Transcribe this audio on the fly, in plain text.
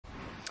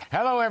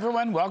Hello,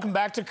 everyone. Welcome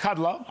back to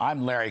Kudlow.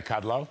 I'm Larry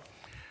Kudlow.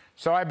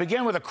 So I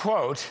begin with a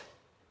quote,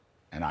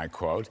 and I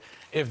quote,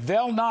 "If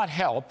they'll not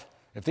help,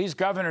 if these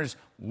governors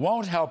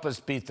won't help us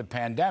beat the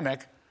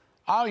pandemic,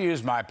 I'll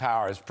use my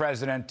power as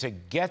president to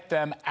get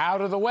them out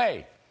of the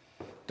way."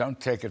 Don't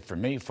take it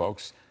from me,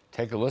 folks.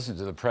 Take a listen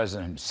to the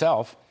president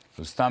himself,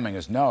 who's thumbing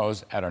his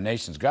nose at our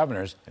nation's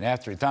governors, and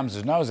after he thumbs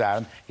his nose at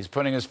them, he's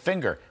putting his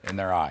finger in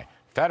their eye.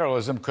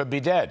 Federalism could be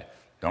dead.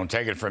 Don't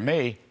take it from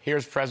me.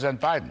 Here's President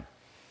Biden.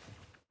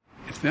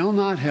 If they'll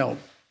not help,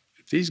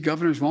 if these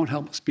governors won't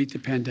help us beat the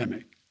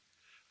pandemic,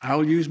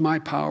 I'll use my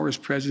power as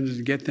president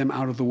to get them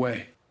out of the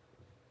way.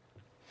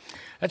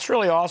 That's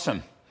really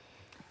awesome.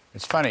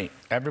 It's funny,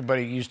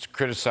 everybody used to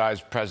criticize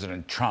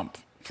President Trump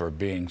for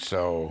being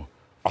so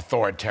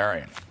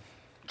authoritarian.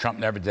 Trump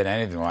never did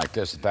anything like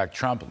this. In fact,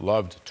 Trump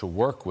loved to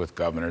work with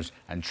governors,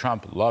 and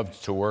Trump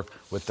loved to work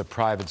with the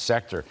private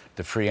sector,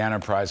 the free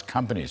enterprise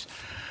companies.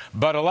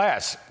 But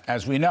alas,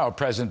 as we know,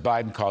 President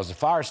Biden caused a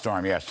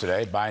firestorm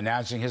yesterday by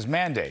announcing his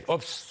mandate.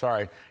 Oops,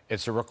 sorry,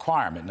 it's a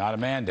requirement, not a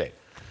mandate.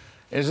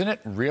 Isn't it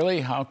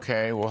really?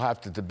 Okay, we'll have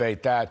to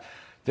debate that.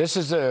 This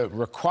is a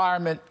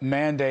requirement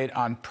mandate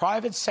on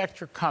private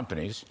sector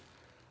companies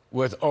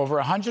with over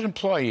 100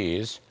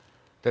 employees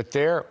that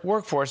their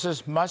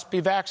workforces must be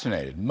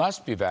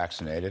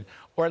vaccinated,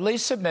 or at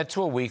least submit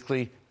to a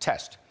weekly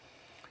test.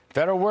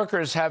 Federal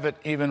workers have it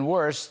even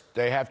worse.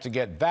 They have to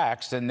get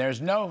vaxxed, and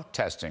there's no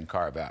testing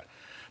carve-out.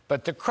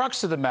 But the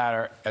crux of the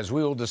matter, as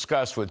we will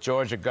discuss with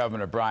Georgia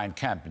Governor Brian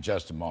Kemp in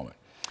just a moment,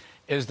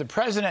 is the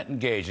president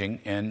engaging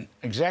in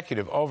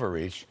executive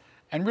overreach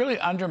and really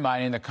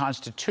undermining the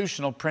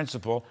constitutional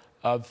principle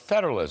of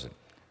federalism,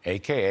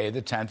 a.k.a.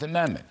 the 10th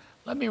Amendment.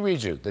 Let me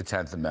read you the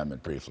 10th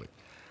Amendment briefly.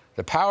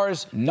 "The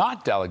powers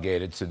not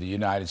delegated to the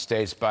United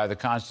States by the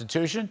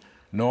Constitution,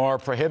 nor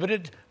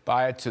prohibited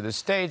by it to the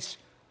states,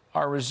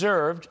 are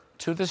reserved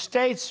to the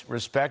states,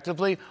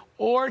 respectively,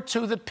 or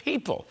to the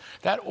people."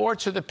 That "or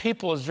to the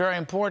people" is very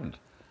important,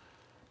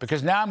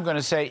 because now I'm going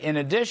to say, in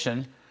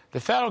addition, the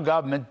federal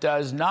government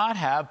does not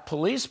have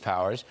police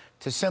powers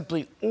to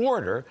simply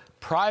order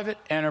private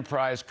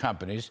enterprise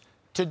companies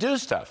to do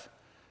stuff.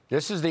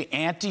 This is the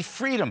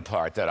anti-freedom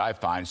part that I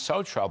find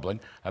so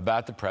troubling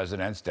about the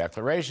president's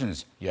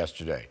declarations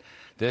yesterday.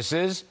 This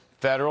is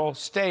federal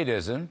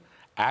statism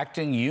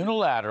acting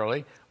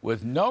unilaterally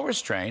with no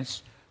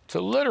restraints to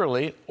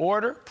literally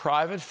order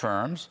private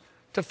firms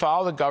to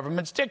follow the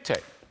government's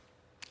dictate.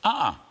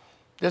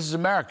 This is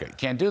America. You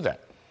can't do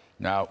that.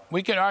 Now,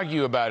 we can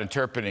argue about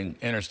interpreting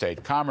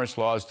interstate commerce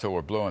laws till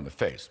we're blue in the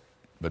face.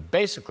 But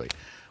basically,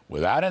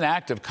 without an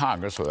act of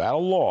Congress, without a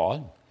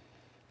law,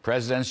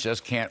 presidents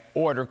just can't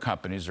order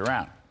companies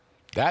around.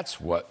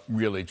 That's what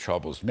really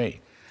troubles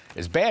me.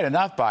 It's bad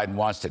enough Biden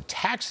wants to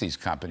tax these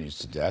companies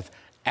to death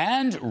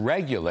and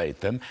regulate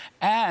them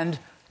and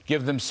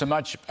give them so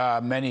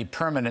many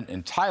permanent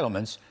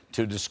entitlements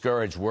to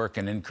discourage work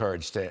and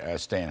encourage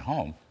staying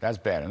home. That's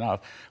bad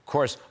enough. Of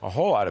course, a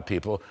whole lot of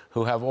people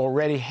who have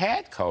already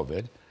had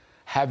COVID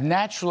have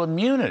natural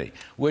immunity,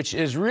 which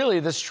is really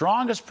the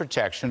strongest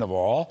protection of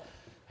all,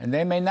 and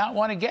they may not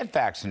want to get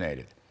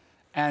vaccinated.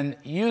 And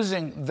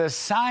using the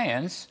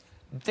science,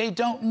 they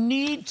don't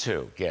need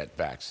to get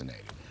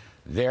vaccinated.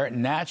 Their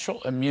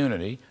natural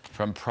immunity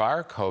from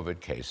prior COVID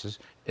cases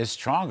is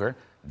stronger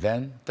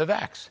than the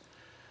vax.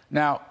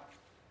 Now,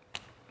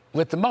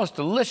 with the most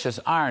delicious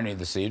irony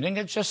this evening,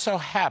 it just so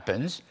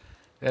happens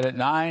that at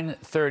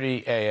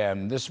 9:30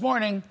 a.m. this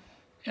morning,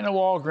 in a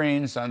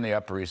Walgreens on the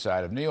Upper East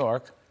Side of New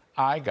York,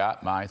 I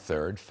got my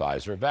third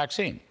Pfizer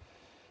vaccine.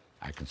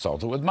 I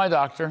consulted with my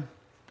doctor,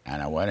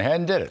 and I went ahead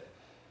and did it.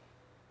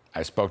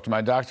 I spoke to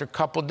my doctor a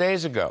couple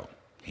days ago.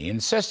 He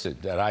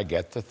insisted that I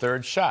get the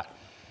third shot.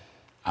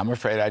 I'm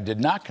afraid I did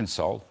not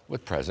consult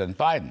with President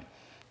Biden.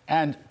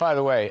 And, by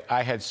the way,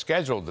 I had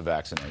scheduled the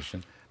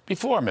vaccination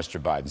before Mr.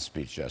 Biden's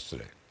speech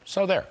yesterday.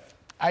 So there.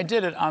 I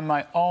did it on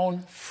my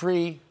own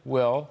free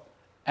will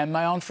and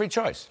my own free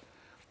choice,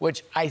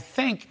 which I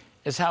think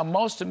is how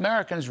most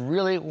Americans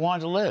really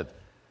want to live.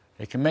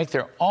 They can make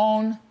their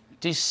own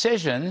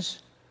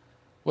decisions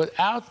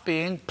without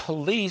being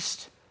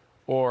policed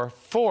or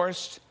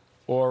forced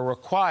or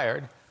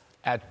required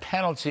at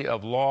penalty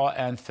of law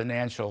and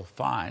financial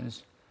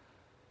fines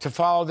to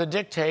follow the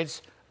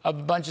dictates of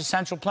a bunch of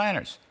central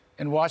planners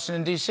in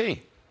Washington,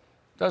 D.C.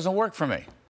 Doesn't work for me.